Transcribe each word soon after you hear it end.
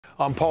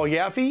I'm Paul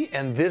Yaffe,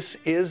 and this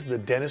is the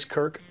Dennis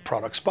Kirk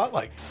Product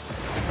Spotlight.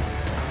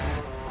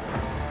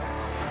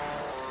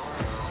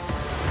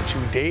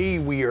 Today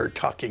we are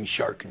talking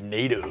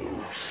Sharknado.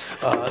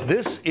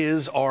 This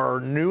is our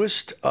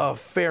newest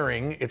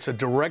fairing. It's a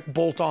direct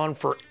bolt-on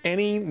for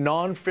any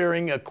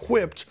non-fairing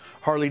equipped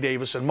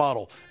Harley-Davidson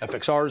model.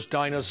 FXRs,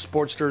 Dynas,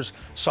 Sportsters,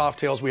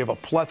 Softails. We have a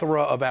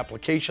plethora of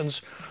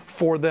applications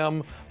for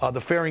them. The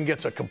fairing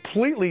gets a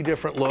completely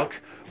different look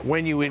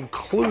when you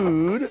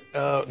include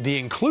the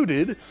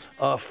included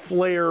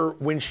flare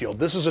windshield.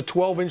 This is a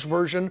 12-inch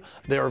version.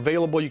 They're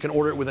available. You can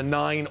order it with a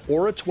 9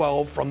 or a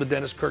 12 from the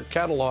Dennis Kirk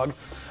catalog.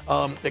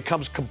 It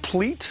comes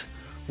complete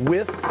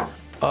with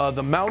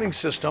the mounting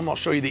system. I'll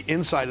show you the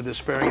inside of this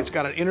fairing. It's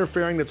got an inner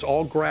fairing that's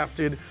all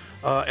grafted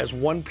as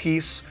one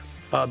piece.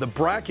 The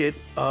bracket,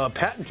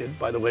 patented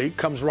by the way,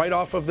 comes right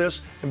off of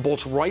this and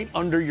bolts right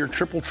under your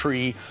triple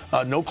tree.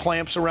 No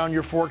clamps around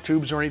your fork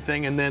tubes or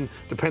anything, and then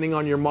depending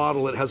on your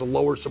model, it has a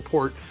lower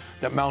support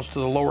that mounts to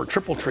the lower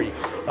triple tree.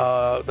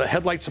 The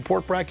headlight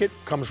support bracket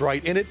comes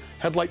right in it.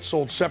 Headlights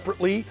sold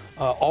separately,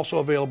 also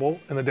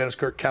available in the Dennis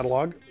Kirk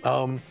catalog,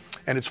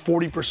 and it's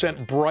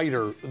 40%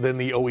 brighter than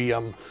the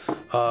OEM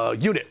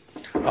unit.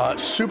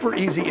 Super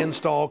easy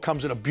install,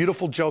 comes in a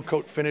beautiful gel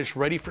coat finish,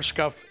 ready for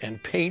scuff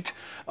and paint.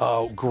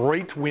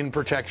 Great wind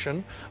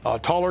protection.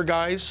 Taller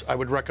guys, I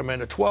would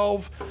recommend a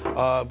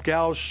 12.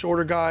 Gals,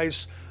 shorter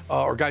guys,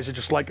 or guys that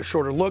just like a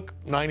shorter look,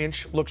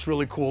 9-inch looks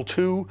really cool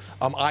too.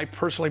 I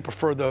personally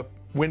prefer the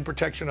wind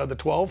protection of the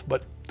 12,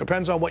 but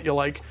depends on what you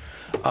like.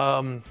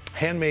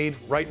 Handmade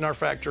right in our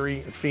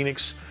factory in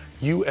Phoenix,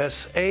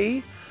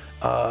 USA.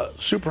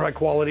 Super high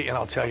quality, and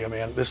I'll tell you,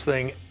 man, this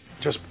thing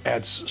just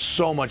adds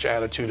so much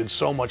attitude and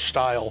so much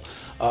style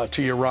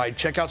to your ride.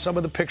 Check out some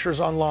of the pictures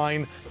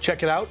online.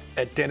 Check it out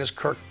at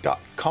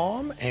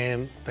denniskirk.com,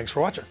 and thanks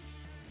for watching.